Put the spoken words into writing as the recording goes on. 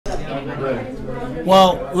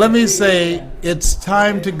Well, let me say it's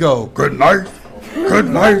time to go. Good night. Good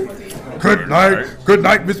night. Good night. Good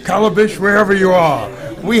night, Miss Calabish, wherever you are.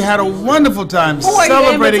 We had a wonderful time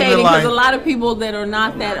celebrating the life. Because a lot of people that are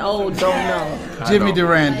not that old don't know. Jimmy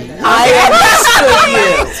Durante. I understood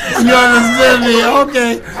you. You understand me?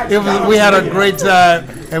 Okay. We had a great time,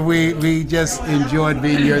 and we just enjoyed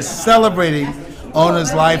being here celebrating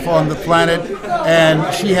Ona's life on the planet,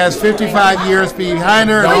 and she has 55 years behind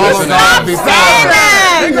her and all of that before her.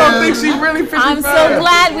 They gonna think she's really 55. I'm so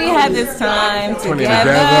glad we had this time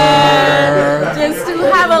together. Just to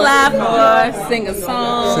have a laugh or sing a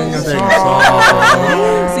song.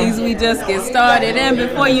 Since we just get started, and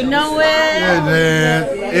before you know it,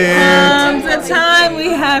 comes the time we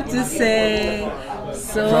have to say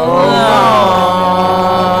so long.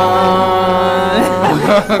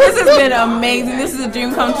 This has been amazing. This is a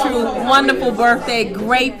dream come true. Wonderful birthday.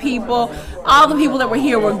 Great people. All the people that were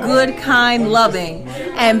here were good, kind, loving,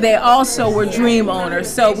 and they also were dream owners.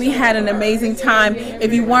 So we had an amazing time.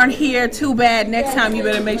 If you weren't here, too bad. Next time you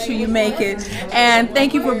better make sure you make it. And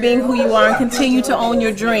thank you for being who you are and continue to own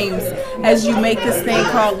your dreams as you make this thing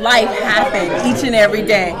called life happen each and every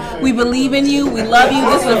day. We believe in you. We love you.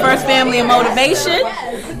 This is the First Family of Motivation.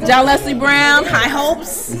 John Leslie Brown, High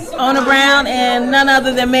Hopes, Ona Brown, and none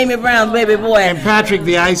other than Mamie Brown's baby boy. And Patrick,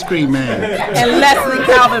 the ice cream man. And Leslie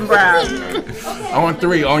Calvin Brown. On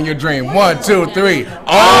 3, on your dream. 1, 2, 3.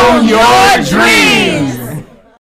 On your dreams.